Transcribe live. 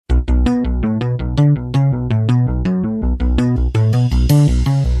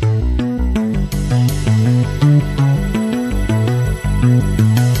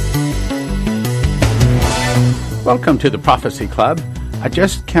Welcome to the Prophecy Club. I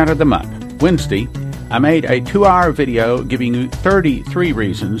just counted them up. Wednesday, I made a 2-hour video giving you 33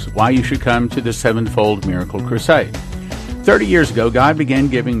 reasons why you should come to the Sevenfold Miracle Crusade. 30 years ago, God began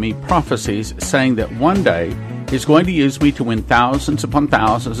giving me prophecies saying that one day He's going to use me to win thousands upon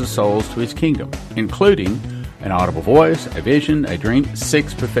thousands of souls to His kingdom, including an audible voice, a vision, a dream,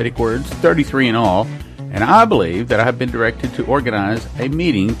 6 prophetic words, 33 in all, and I believe that I have been directed to organize a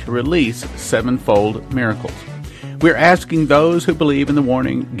meeting to release sevenfold miracles. We're asking those who believe in the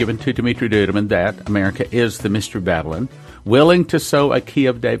warning given to Dimitri Duduman that America is the Mystery Babylon, willing to sow a key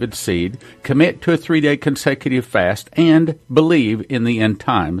of David's seed, commit to a 3-day consecutive fast, and believe in the end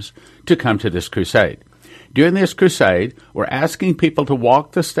times to come to this crusade. During this crusade, we're asking people to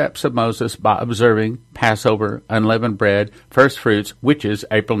walk the steps of Moses by observing Passover, unleavened bread, first fruits, which is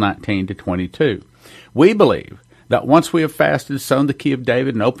April 19 to 22. We believe that once we have fasted, sown the key of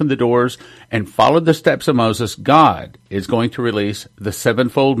David, and opened the doors, and followed the steps of Moses, God is going to release the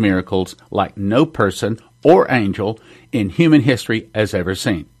sevenfold miracles like no person or angel in human history has ever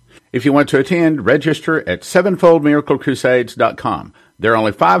seen. If you want to attend, register at sevenfoldmiraclecrusades.com. There are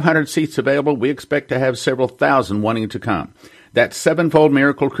only 500 seats available. We expect to have several thousand wanting to come. That's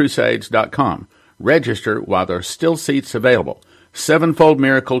sevenfoldmiraclecrusades.com. Register while there are still seats available.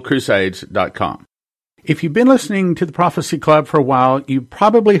 sevenfoldmiraclecrusades.com. If you've been listening to the Prophecy Club for a while, you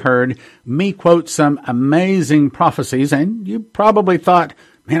probably heard me quote some amazing prophecies, and you probably thought,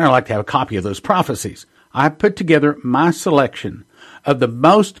 man, I'd like to have a copy of those prophecies. I put together my selection of the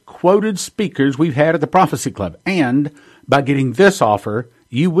most quoted speakers we've had at the Prophecy Club, and by getting this offer,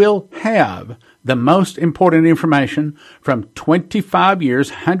 you will have the most important information from 25 years,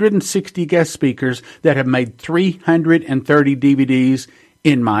 160 guest speakers that have made 330 DVDs,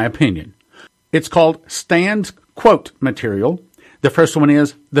 in my opinion. It's called Stan's Quote Material. The first one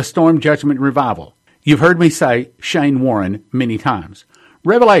is The Storm Judgment Revival. You've heard me say Shane Warren many times.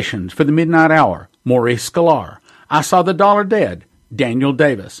 Revelations for the Midnight Hour, Maurice Sklar. I Saw the Dollar Dead, Daniel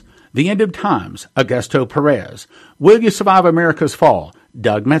Davis. The End of Times, Augusto Perez. Will You Survive America's Fall,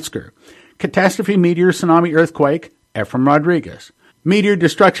 Doug Metzger. Catastrophe, Meteor, Tsunami, Earthquake, Ephraim Rodriguez. Meteor,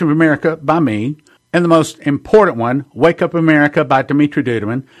 Destruction of America by me. And the most important one, Wake Up America by Dimitri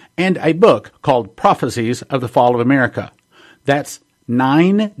Duduman, and a book called Prophecies of the Fall of America. That's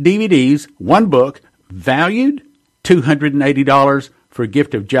 9 DVDs, 1 book, valued $280 for a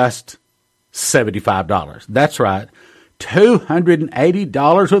gift of just $75. That's right,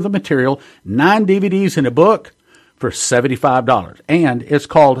 $280 worth of material, 9 DVDs and a book for $75. And it's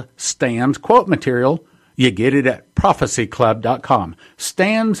called Stan's Quote Material. You get it at prophecyclub.com.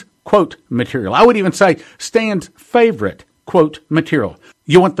 Stan's Quote Material. I would even say Stan's favorite quote material.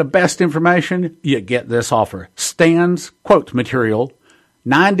 You want the best information? You get this offer. Stan's Quote Material,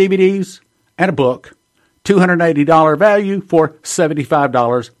 9 DVDs and a book, $280 value for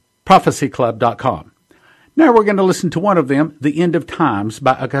 $75, prophecyclub.com. Now we're going to listen to one of them, The End of Times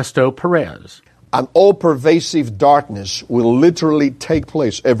by Augusto Perez. An all-pervasive darkness will literally take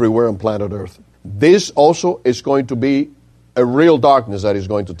place everywhere on planet Earth. This also is going to be a real darkness that is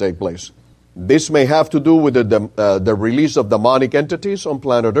going to take place. This may have to do with the release of demonic entities on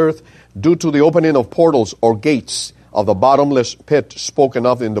planet Earth due to the opening of portals or gates of the bottomless pit spoken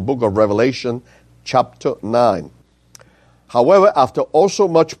of in the book of Revelation, chapter 9. However, after also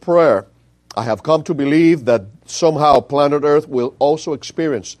much prayer, I have come to believe that somehow planet Earth will also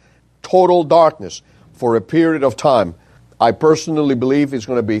experience total darkness for a period of time. I personally believe it's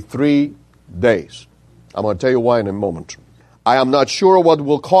going to be 3 days. I'm going to tell you why in a moment. I am not sure what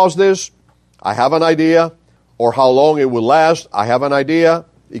will cause this. I have an idea. Or how long it will last. I have an idea.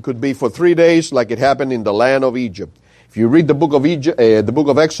 It could be for 3 days like it happened in the land of Egypt. If you read the book of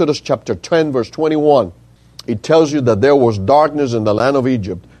Exodus chapter 10 verse 21, it tells you that there was darkness in the land of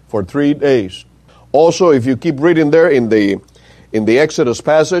Egypt for 3 days. Also, if you keep reading there in the Exodus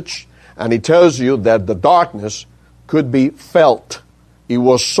passage, and it tells you that the darkness could be felt. It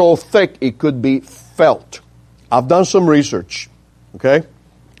was so thick it could be felt. I've done some research, okay?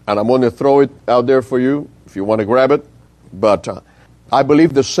 And I'm going to throw it out there for you if you want to grab it. But I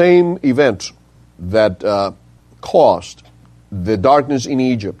believe the same event that caused the darkness in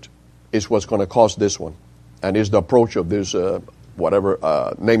Egypt is what's going to cause this one. And is the approach of this, whatever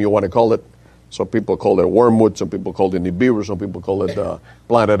name you want to call it. Some people call it wormwood, some people call it Nibiru, some people call it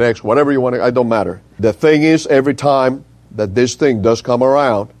Planet X, whatever you want to, it don't matter. The thing is, every time that this thing does come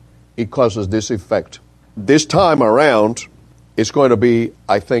around, it causes this effect. This time around, it's going to be,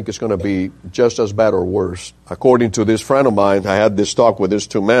 I think it's going to be just as bad or worse. According to this friend of mine, I had this talk with these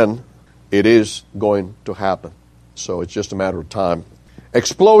 2 men, it is going to happen. So it's just a matter of time.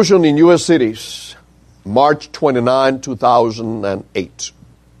 Explosion in U.S. cities. March 29, 2008.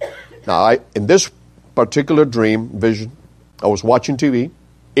 Now, in this particular dream vision, I was watching TV.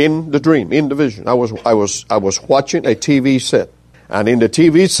 In the dream, in the vision, I was watching a TV set, and in the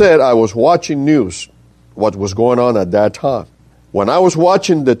TV set, I was watching news, what was going on at that time. When I was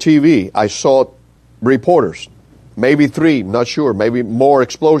watching the TV, I saw reporters, maybe 3, not sure, maybe more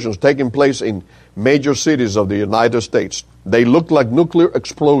explosions taking place in major cities of the United States. They looked like nuclear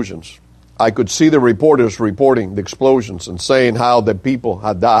explosions. I could see the reporters reporting the explosions and saying how the people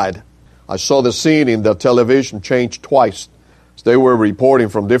had died. I saw the scene in the television change twice. They were reporting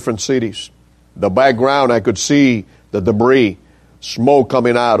from different cities. The background, I could see the debris, smoke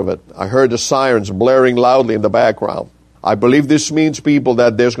coming out of it. I heard the sirens blaring loudly in the background. I believe this means, people,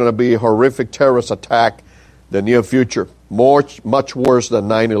 that there's going to be a horrific terrorist attack in the near future, much worse than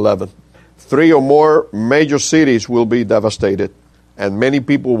 9/11. 3 or more major cities will be devastated, and many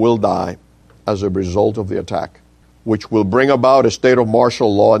people will die as a result of the attack, which will bring about a state of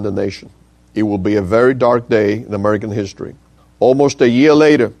martial law in the nation. It will be a very dark day in American history. Almost a year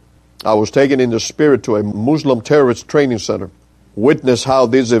later, I was taken in the spirit to a Muslim terrorist training center. Witness how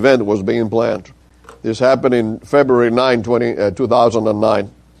this event was being planned. This happened in February 9,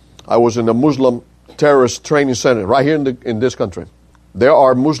 2009. I was in a Muslim terrorist training center right here in this country. There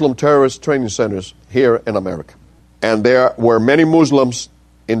are Muslim terrorist training centers here in America. And there were many Muslims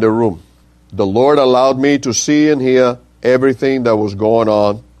in the room. The Lord allowed me to see and hear everything that was going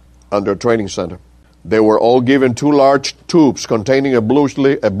on under a training center. They were all given 2 large tubes containing a bluish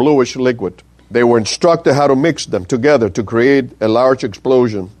liquid. They were instructed how to mix them together to create a large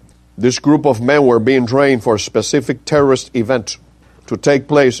explosion. This group of men were being trained for a specific terrorist event to take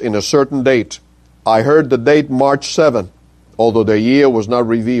place in a certain date. I heard the date March 7, although the year was not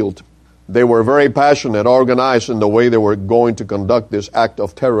revealed. They were very passionate, organized in the way they were going to conduct this act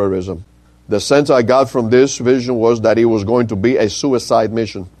of terrorism. The sense I got from this vision was that it was going to be a suicide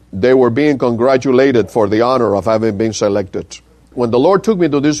mission. They were being congratulated for the honor of having been selected. When the Lord took me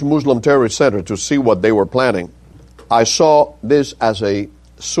to this Muslim terrorist center to see what they were planning, I saw this as a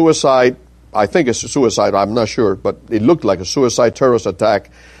suicide, I think it's a suicide, I'm not sure, but it looked like a suicide terrorist attack,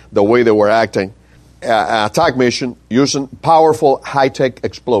 the way they were acting. An attack mission using powerful high-tech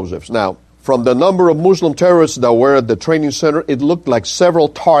explosives. Now, from the number of Muslim terrorists that were at the training center, it looked like several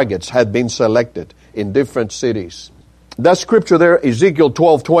targets had been selected in different cities. That scripture there, Ezekiel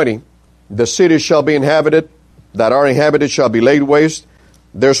 12:20, the cities shall be inhabited, that are inhabited shall be laid waste.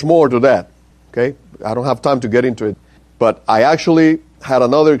 There's more to that, okay? I don't have time to get into it. But I actually had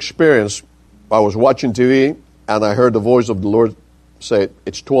another experience. I was watching TV, and I heard the voice of the Lord say,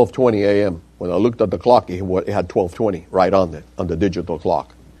 it's 12:20 a.m. When I looked at the clock, it had 12:20 right on the digital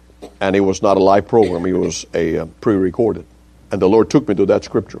clock. And it was not a live program. It was a pre-recorded. And the Lord took me to that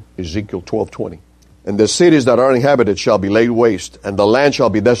scripture, Ezekiel 12:20. And the cities that are inhabited shall be laid waste, and the land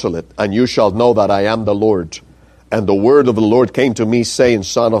shall be desolate, and you shall know that I am the Lord. And the word of the Lord came to me, saying,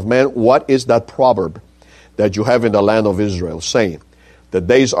 Son of man, what is that proverb that you have in the land of Israel, saying, the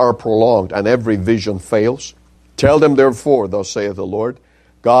days are prolonged, and every vision fails? Tell them therefore, thus saith the Lord,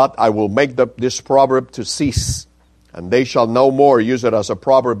 God, I will make this proverb to cease, and they shall no more use it as a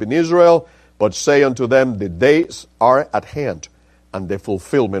proverb in Israel, but say unto them, the days are at hand, and the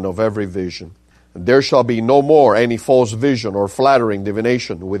fulfillment of every vision. And there shall be no more any false vision or flattering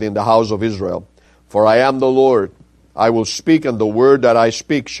divination within the house of Israel. For I am the Lord. I will speak, and the word that I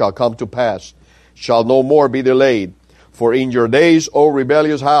speak shall come to pass, shall no more be delayed. For in your days, O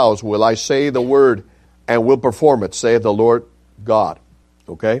rebellious house, will I say the word, and will perform it, saith the Lord God.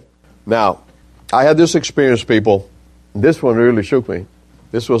 Okay? Now, I had this experience, people. This one really shook me.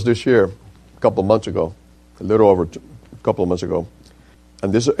 This was this year, a couple of months ago, a little over a couple of months ago.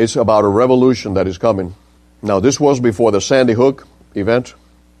 And this is about a revolution that is coming. Now, this was before the Sandy Hook event.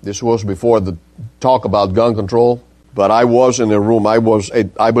 This was before the talk about gun control. But I was in a room. I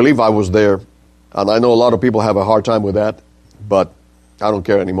believe I was there. And I know a lot of people have a hard time with that. But I don't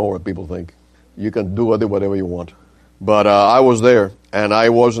care anymore what people think. You can do whatever you want. But I was there. And I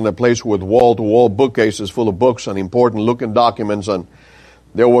was in a place with wall-to-wall bookcases full of books and important-looking documents. And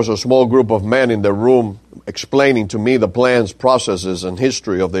there was a small group of men in the room explaining to me the plans, processes, and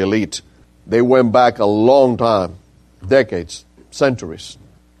history of the elite. They went back a long time, decades, centuries,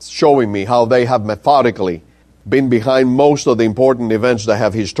 showing me how they have methodically been behind most of the important events that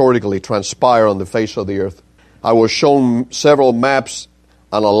have historically transpired on the face of the earth. I was shown several maps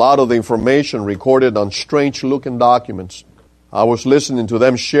and a lot of the information recorded on strange-looking documents. I was listening to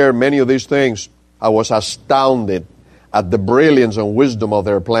them share many of these things. I was astounded at the brilliance and wisdom of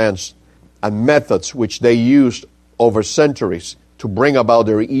their plans and methods which they used over centuries to bring about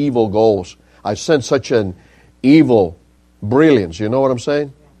their evil goals. I sense such an evil brilliance. You know what I'm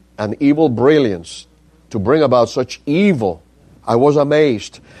saying? An evil brilliance to bring about such evil. I was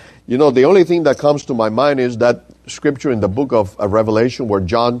amazed. You know, the only thing that comes to my mind is that scripture in the book of Revelation where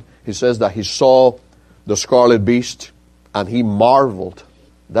John, he says that he saw the scarlet beast and he marveled.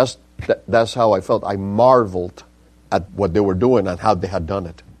 That's how I felt. I marveled at what they were doing and how they had done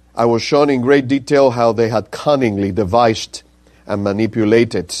it. I was shown in great detail how they had cunningly devised and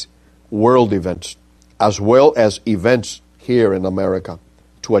manipulated world events, as well as events here in America,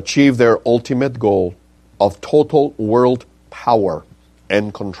 to achieve their ultimate goal of total world power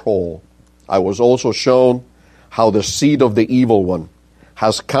and control. I was also shown how the seed of the evil one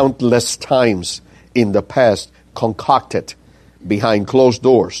has countless times in the past concocted behind closed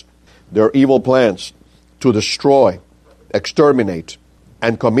doors their evil plans to destroy, exterminate,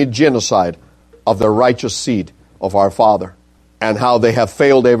 and commit genocide of the righteous seed of our Father, and how they have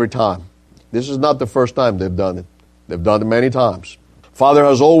failed every time. This is not the first time they've done it. They've done it many times. Father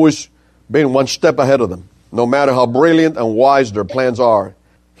has always been one step ahead of them. No matter how brilliant and wise their plans are,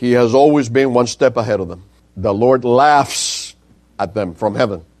 He has always been one step ahead of them. The Lord laughs at them from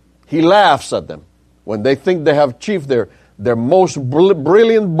heaven. He laughs at them. When they think they have achieved their most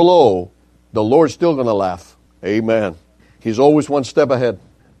brilliant blow, the Lord's still going to laugh. Amen. He's always one step ahead.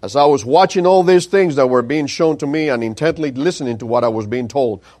 As I was watching all these things that were being shown to me and intently listening to what I was being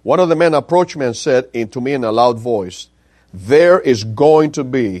told, one of the men approached me and said to me in a loud voice, "There is going to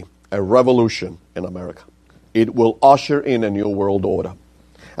be a revolution in America. It will usher in a new world order."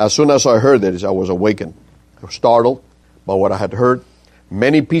 As soon as I heard this, I was awakened. I was startled by what I had heard.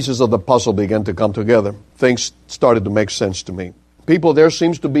 Many pieces of the puzzle began to come together. Things started to make sense to me. People, there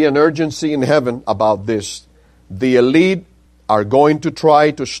seems to be an urgency in heaven about this. The elite are going to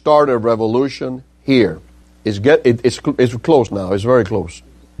try to start a revolution here. It's close now. It's very close.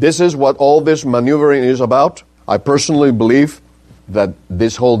 This is what all this maneuvering is about. I personally believe that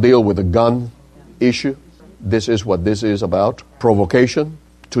this whole deal with the gun issue, this is what this is about. Provocation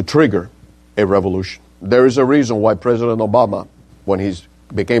to trigger a revolution. There is a reason why President Obama, when he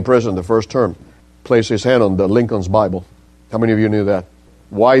became president the first term, placed his hand on the Lincoln's Bible. How many of you knew that?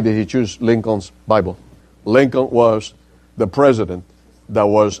 Why did he choose Lincoln's Bible? Lincoln was the president that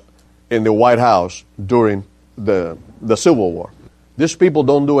was in the White House during the Civil War. These people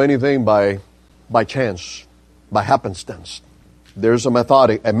don't do anything by chance, by happenstance. There's a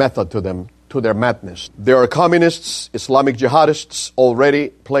method to them, to their madness. There are communists, Islamic jihadists already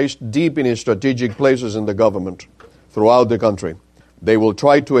placed deep in strategic places in the government throughout the country. They will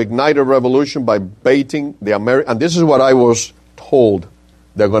try to ignite a revolution by baiting the American, and this is what I was told.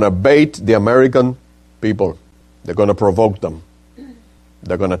 They're going to bait the American people. They're going to provoke them.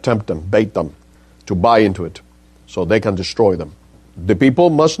 They're going to tempt them, bait them to buy into it so they can destroy them. The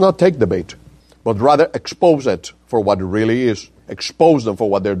people must not take the bait, but rather expose it for what it really is. Expose them for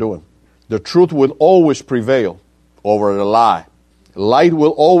what they're doing. The truth will always prevail over the lie. Light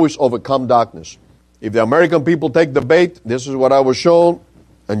will always overcome darkness. If the American people take the bait, this is what I was shown,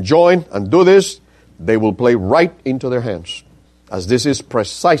 and join and do this, they will play right into their hands, as this is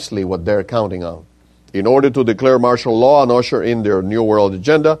precisely what they're counting on, in order to declare martial law and usher in their New World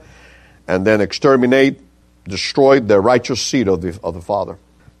agenda, and then exterminate, destroy the righteous seed of the Father.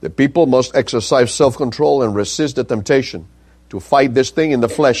 The people must exercise self-control and resist the temptation to fight this thing in the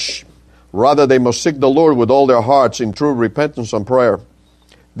flesh. Rather, they must seek the Lord with all their hearts in true repentance and prayer.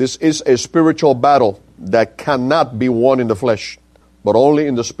 This is a spiritual battle that cannot be won in the flesh, but only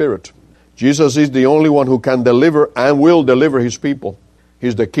in the Spirit. Jesus is the only one who can deliver and will deliver His people.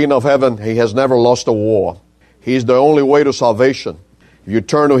 He's the King of heaven. He has never lost a war. He's the only way to salvation. If you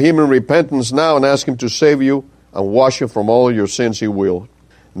turn to Him in repentance now and ask Him to save you and wash you from all your sins, He will.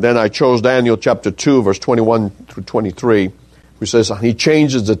 Then I chose Daniel chapter 2, verse 21 through 23, which says, He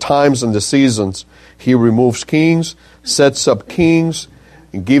changes the times and the seasons. He removes kings, sets up kings,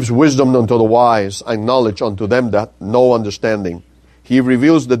 and gives wisdom unto the wise, and knowledge unto them that know understanding. He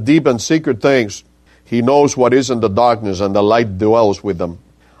reveals the deep and secret things. He knows what is in the darkness, and the light dwells with them.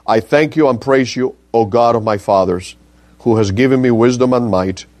 I thank you and praise you, O God of my fathers, who has given me wisdom and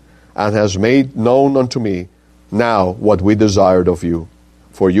might, and has made known unto me now what we desired of you.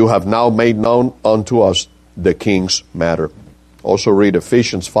 For you have now made known unto us the king's matter. Also read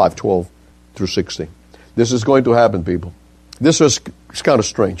Ephesians 5:12 through 16. This is going to happen, people. It's kind of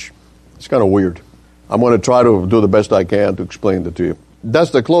strange. It's kind of weird. I'm going to try to do the best I can to explain it to you. That's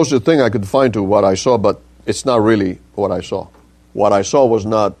the closest thing I could find to what I saw, but it's not really what I saw. What I saw was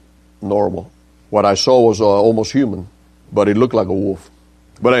not normal. What I saw was almost human, but it looked like a wolf.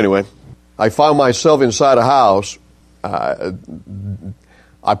 But anyway, I found myself inside a house.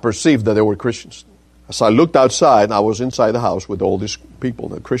 I perceived that they were Christians. As I looked outside, I was inside the house with all these people,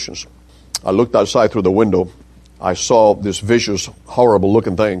 the Christians. I looked outside through the window. I saw these vicious,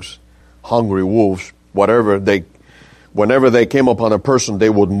 horrible-looking things, hungry wolves. Whenever they came upon a person, they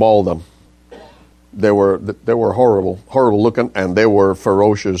would maul them. They were horrible looking, and they were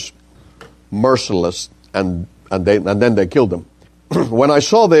ferocious, merciless, and then they killed them. When I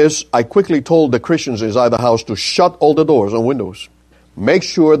saw this, I quickly told the Christians inside the house to shut all the doors and windows. Make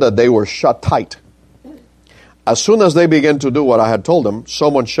sure that they were shut tight. As soon as they began to do what I had told them,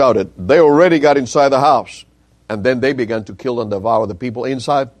 someone shouted, "They already got inside the house." And then they began to kill and devour the people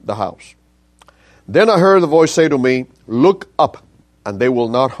inside the house. Then I heard the voice say to me, "Look up, and they will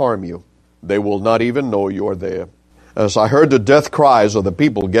not harm you. They will not even know you are there." As I heard the death cries of the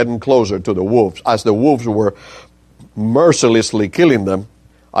people getting closer to the wolves, as the wolves were mercilessly killing them,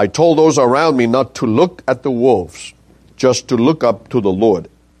 I told those around me not to look at the wolves, just to look up to the Lord,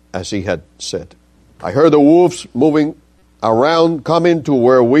 as he had said. I heard the wolves moving around, coming to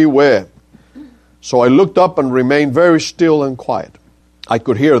where we were. So I looked up and remained very still and quiet. I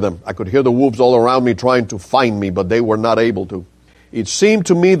could hear them. I could hear the wolves all around me trying to find me, but they were not able to. It seemed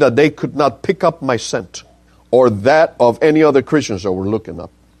to me that they could not pick up my scent or that of any other Christians that were looking up.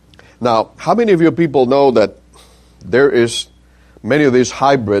 Now, how many of you people know that there is many of these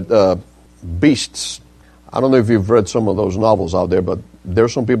hybrid beasts? I don't know if you've read some of those novels out there, but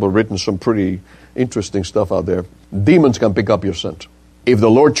there's some people written some pretty interesting stuff out there. Demons can pick up your scent. If the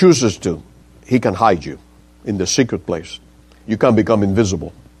Lord chooses to, he can hide you in the secret place. You can become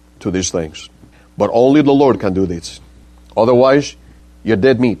invisible to these things. But only the Lord can do this. Otherwise, you're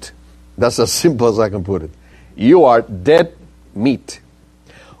dead meat. That's as simple as I can put it. You are dead meat.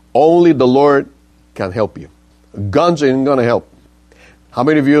 Only the Lord can help you. Guns ain't going to help. How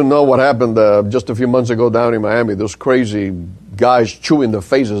many of you know what happened just a few months ago down in Miami? Those crazy guys chewing the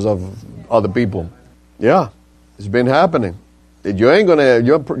faces of other people. Yeah, it's been happening.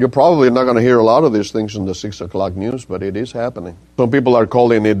 You're probably not going to hear a lot of these things in the 6 o'clock news, but it is happening. Some people are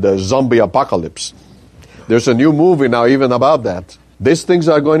calling it the zombie apocalypse. There's a new movie now even about that. These things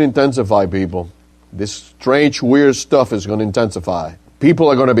are going to intensify, people. This strange, weird stuff is going to intensify. People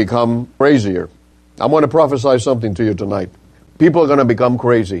are going to become crazier. I want to prophesy something to you tonight. People are going to become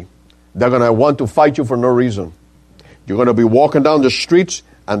crazy. They're going to want to fight you for no reason. You're going to be walking down the streets,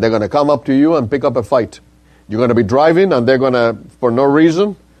 and they're going to come up to you and pick up a fight. You're going to be driving, and they're going to, for no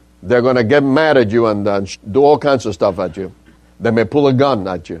reason, they're going to get mad at you and do all kinds of stuff at you. They may pull a gun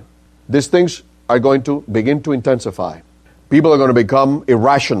at you. These things are going to begin to intensify. People are going to become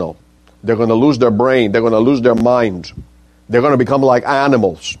irrational. They're going to lose their brain. They're going to lose their mind. They're going to become like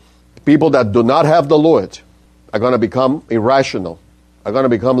animals. People that do not have the Lord are going to become irrational, are going to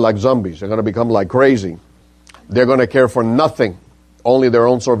become like zombies, they're going to become like crazy. They're going to care for nothing, only their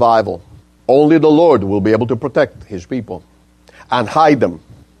own survival. Only the Lord will be able to protect his people and hide them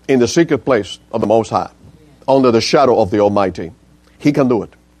in the secret place of the Most High, under the shadow of the Almighty. He can do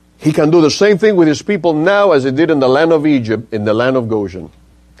it. He can do the same thing with his people now as he did in the land of Egypt, in the land of Goshen.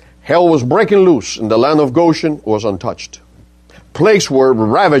 Hell was breaking loose, and the land of Goshen was untouched. Plagues were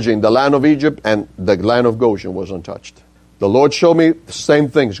ravaging the land of Egypt, and the land of Goshen was untouched. The Lord showed me the same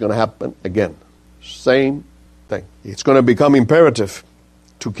thing is going to happen again. Same thing. It's going to become imperative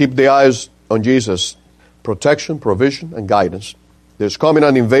to keep the eyes on Jesus. Protection, provision, and guidance. There's coming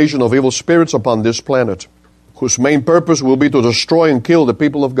an invasion of evil spirits upon this planet, whose main purpose will be to destroy and kill the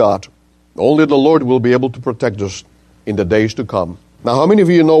people of God. Only the Lord will be able to protect us in the days to come. Now, how many of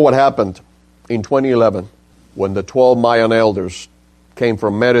you know what happened in 2011 when the 12 Mayan elders came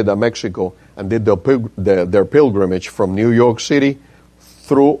from Merida, Mexico, and did their pilgrimage from New York City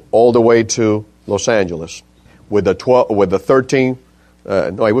through all the way to Los Angeles with the 13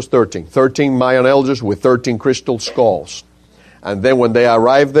 Mayan elders with 13 crystal skulls. And then when they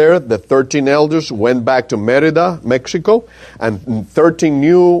arrived there, the 13 elders went back to Merida, Mexico, and 13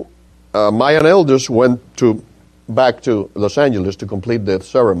 new Mayan elders went back to Los Angeles to complete the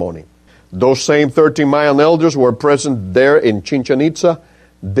ceremony. Those same 13 Mayan elders were present there in Chichen Itza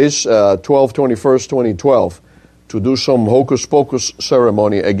this 12/21/2012 to do some hocus pocus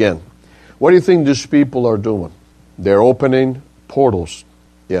ceremony again. What do you think these people are doing? They're opening portals,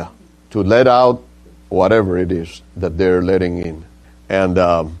 to let out whatever it is that they're letting in. And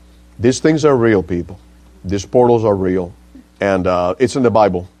these things are real, people. These portals are real. And it's in the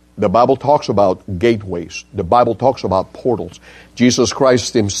Bible. The Bible talks about gateways. The Bible talks about portals. Jesus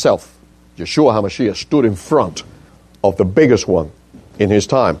Christ himself, Yeshua HaMashiach, stood in front of the biggest one in his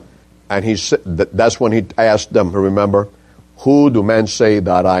time. And he said, that's when he asked them, remember, who do men say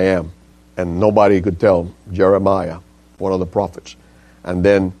that I am? And nobody could tell. Jeremiah, one of the prophets. And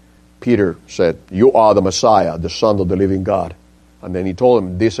then Peter said, you are the Messiah, the Son of the living God. And then he told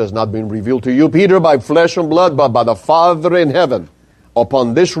him, this has not been revealed to you, Peter, by flesh and blood, but by the Father in heaven.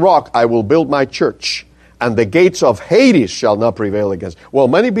 Upon this rock I will build my church, and the gates of Hades shall not prevail against. Well,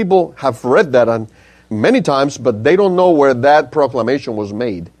 many people have read that many times, but they don't know where that proclamation was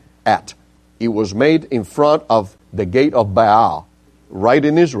made at. It was made in front of the gate of Baal, right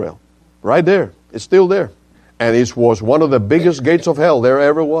in Israel. Right there. It's still there. And it was one of the biggest gates of hell there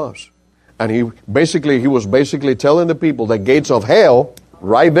ever was. And he was basically telling the people, the gates of hell,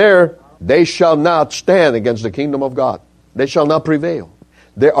 right there, they shall not stand against the kingdom of God. They shall not prevail.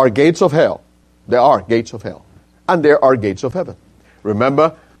 There are gates of hell. There are gates of hell. And there are gates of heaven.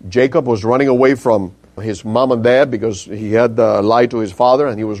 Remember, Jacob was running away from his mom and dad because he had lied to his father,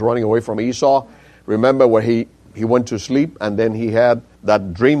 and he was running away from Esau. Remember where he went to sleep, and then he had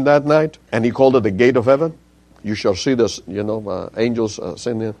that dream that night, and he called it the gate of heaven. You shall see this, angels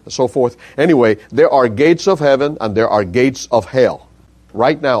singing and so forth. Anyway, there are gates of heaven and there are gates of hell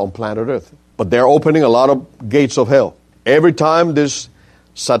right now on planet Earth. But they're opening a lot of gates of hell. Every time these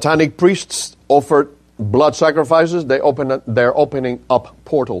satanic priests offer blood sacrifices, they're opening up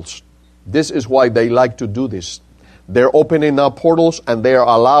portals. This is why they like to do this. They're opening up portals, and they are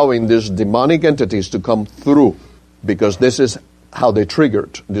allowing these demonic entities to come through, because this is how they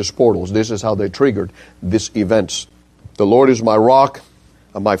triggered these portals. This is how they triggered these events. The Lord is my rock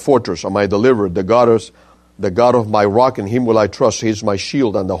and my fortress and my deliverer, the God of my rock, in him will I trust. He is my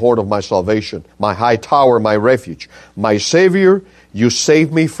shield and the horn of my salvation, my high tower, my refuge. My Savior, you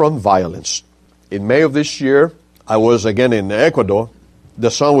save me from violence. In May of this year, I was again in Ecuador.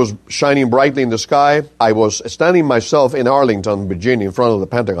 The sun was shining brightly in the sky. I was standing myself in Arlington, Virginia, in front of the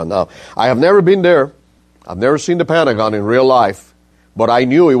Pentagon. Now, I have never been there. I've never seen the Pentagon in real life, but I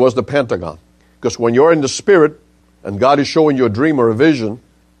knew it was the Pentagon. Because when you're in the spirit and God is showing you a dream or a vision,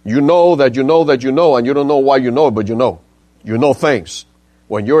 you know that you know that you know, and you don't know why you know it, but you know. You know things.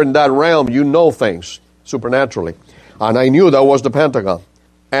 When you're in that realm, you know things supernaturally. And I knew that was the Pentagon.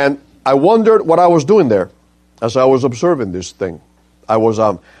 And I wondered what I was doing there as I was observing this thing. I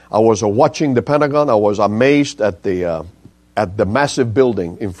was watching the Pentagon. I was amazed at the massive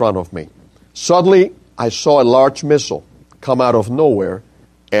building in front of me. Suddenly, I saw a large missile come out of nowhere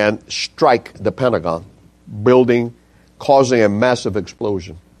and strike the Pentagon building, causing a massive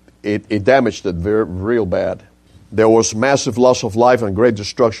explosion. It damaged it real bad. There was massive loss of life and great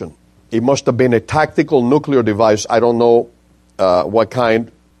destruction. It must have been a tactical nuclear device. I don't know what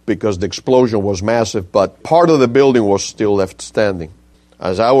kind, because the explosion was massive, but part of the building was still left standing.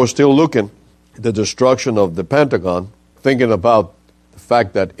 As I was still looking at the destruction of the Pentagon, thinking about the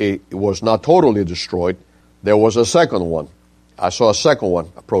fact that it was not totally destroyed, there was a second one. I saw a second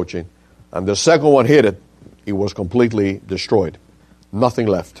one approaching, and the second one hit it. It was completely destroyed. Nothing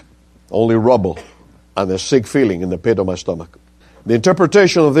left. Only rubble and a sick feeling in the pit of my stomach. The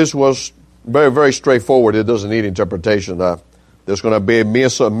interpretation of this was very, very straightforward. It doesn't need interpretation. There's going to be a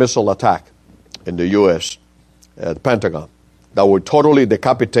missile attack in the U.S. at the Pentagon that would totally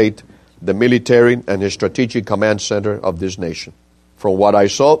decapitate the military and the strategic command center of this nation. From what I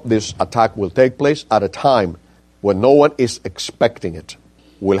saw, this attack will take place at a time when no one is expecting it.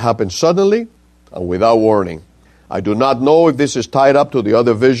 Will happen suddenly and without warning. I do not know if this is tied up to the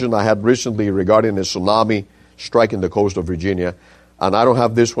other vision I had recently regarding a tsunami striking the coast of Virginia. And I don't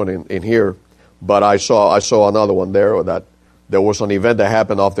have this one in here, but I saw another one there, that there was an event that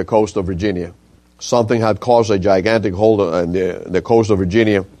happened off the coast of Virginia. Something had caused a gigantic hole on the coast of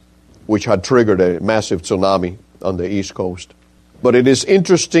Virginia, which had triggered a massive tsunami on the East Coast. But it is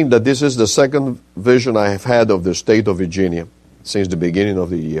interesting that this is the second vision I have had of the state of Virginia since the beginning of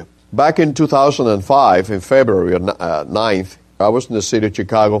the year. Back in 2005, in February 9th, I was in the city of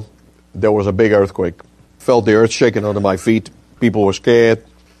Chicago. There was a big earthquake. Felt the earth shaking under my feet. People were scared.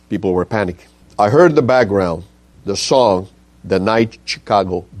 People were panicked. I heard the background, the song, "The Night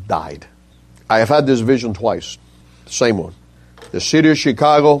Chicago Died." I have had this vision twice, the same one. The city of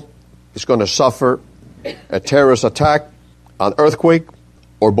Chicago is going to suffer a terrorist attack, an earthquake,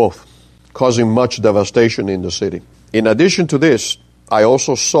 or both, causing much devastation in the city. In addition to this, I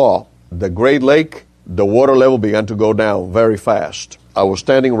also saw the Great Lake, the water level began to go down very fast. I was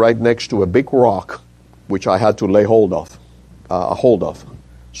standing right next to a big rock, which I had to lay hold of,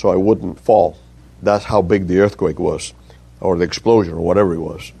 so I wouldn't fall. That's how big the earthquake was, or the explosion, or whatever it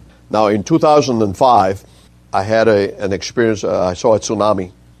was. Now, in 2005, I had an experience. I saw a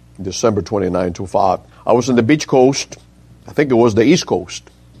tsunami, December 29, 2005. I was on the beach coast. I think it was the East Coast,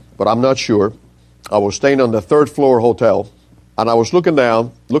 but I'm not sure. I was staying on the third floor hotel, and I was looking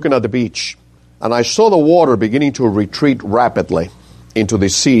down, looking at the beach, and I saw the water beginning to retreat rapidly. into the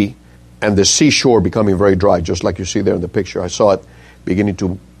sea and the seashore becoming very dry, just like you see there in the picture. I saw it beginning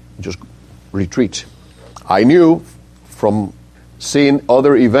to just retreat. I knew from seeing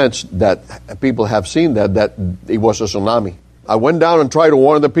other events that people have seen that it was a tsunami. I went down and tried to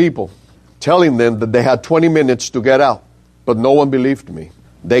warn the people, telling them that they had 20 minutes to get out, but no one believed me.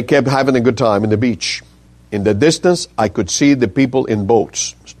 They kept having a good time in the beach. In the distance, I could see the people in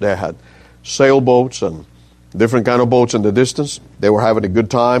boats. They had sailboats and different kind of boats in the distance. They were having a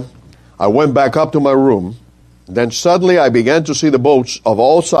good time. I went back up to my room. Then suddenly I began to see the boats of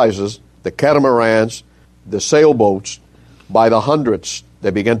all sizes, the catamarans, the sailboats, by the hundreds.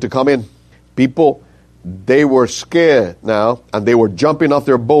 They began to come in. People, they were scared now, and they were jumping off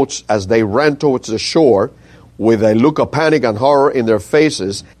their boats as they ran towards the shore with a look of panic and horror in their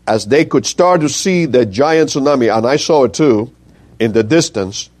faces as they could start to see the giant tsunami, and I saw it too, in the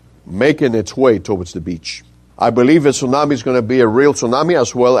distance, making its way towards the beach. I believe a tsunami is going to be a real tsunami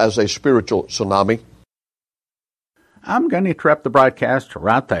as well as a spiritual tsunami. I'm going to interrupt the broadcast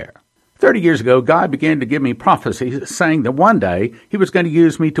right there. 30 years ago, God began to give me prophecies saying that one day He was going to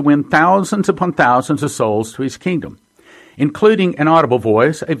use me to win thousands upon thousands of souls to His kingdom. Including an audible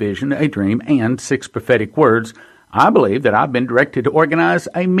voice, a vision, a dream, and 6 prophetic words, I believe that I've been directed to organize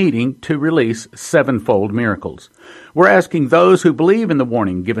a meeting to release 7-fold miracles. We're asking those who believe in the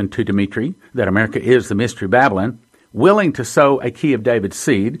warning given to Dimitri that America is the Mystery Babylon, willing to sow a Key of David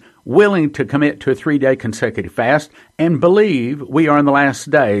seed, willing to commit to a 3-day consecutive fast, and believe we are in the last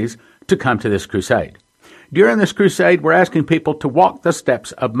days to come to this crusade. During this crusade, we're asking people to walk the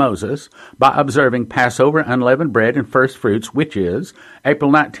steps of Moses by observing Passover, unleavened bread, and first fruits, which is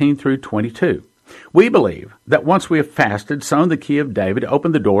April 19 through 22. We believe that once we have fasted, sown the Key of David,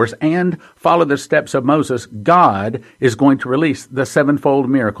 opened the doors, and followed the steps of Moses, God is going to release the 7-fold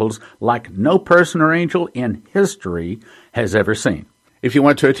miracles like no person or angel in history has ever seen. If you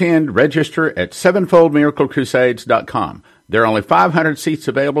want to attend, register at 7foldmiraclecrusades.com. There are only 500 seats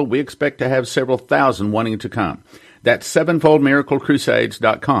available. We expect to have several thousand wanting to come. That's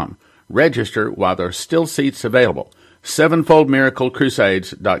 7foldmiraclecrusades.com. Register while there are still seats available.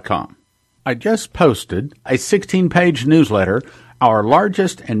 7foldmiraclecrusades.com. I just posted a 16-page newsletter, our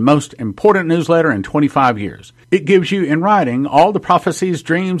largest and most important newsletter in 25 years. It gives you in writing all the prophecies,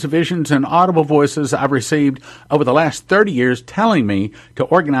 dreams, visions, and audible voices I've received over the last 30 years telling me to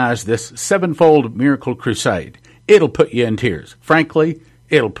organize this 7-fold miracle crusade. It'll put you in tears. Frankly,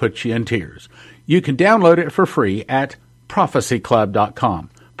 it'll put you in tears. You can download it for free at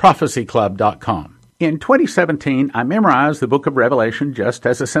prophecyclub.com. prophecyclub.com. In 2017, I memorized the book of Revelation just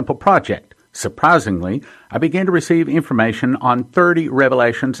as a simple project. Surprisingly, I began to receive information on 30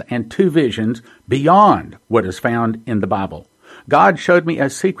 revelations and 2 visions beyond what is found in the Bible. God showed me a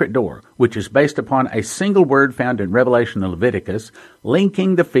secret door, which is based upon a single word found in Revelation and Leviticus,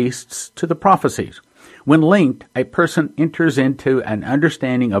 linking the feasts to the prophecies. When linked, a person enters into an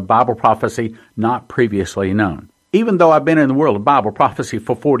understanding of Bible prophecy not previously known. Even though I've been in the world of Bible prophecy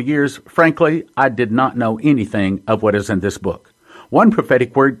for 40 years, frankly, I did not know anything of what is in this book. One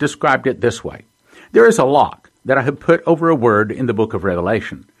prophetic word described it this way. There is a lock that I have put over a word in the book of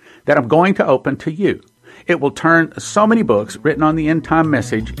Revelation that I'm going to open to you. It will turn so many books written on the end-time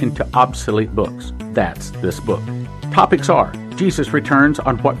message into obsolete books. That's this book. Topics are Jesus returns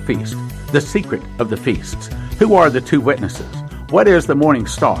on what feast? The secret of the feasts. Who are the 2 witnesses? What is the morning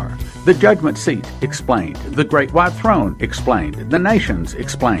star? The judgment seat explained. The great white throne explained. The nations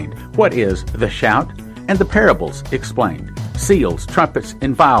explained. What is the shout? And the parables explained. Seals, trumpets,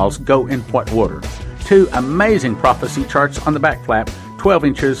 and vials go in what order? 2 amazing prophecy charts on the back flap, 12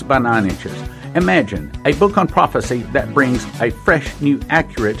 inches by 9 inches. Imagine a book on prophecy that brings a fresh, new,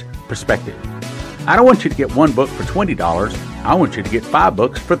 accurate perspective. I don't want you to get 1 book for $20. I want you to get 5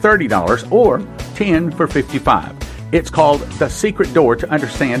 books for $30 or 10 for $55. It's called The Secret Door to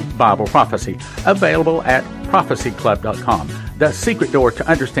Understand Bible Prophecy, available at prophecyclub.com. The Secret Door to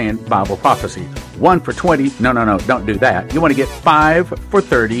Understand Bible Prophecy. 1 for $20. No, don't do that. You want to get 5 for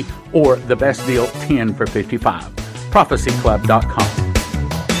 $30 or the best deal, 10 for $55. prophecyclub.com.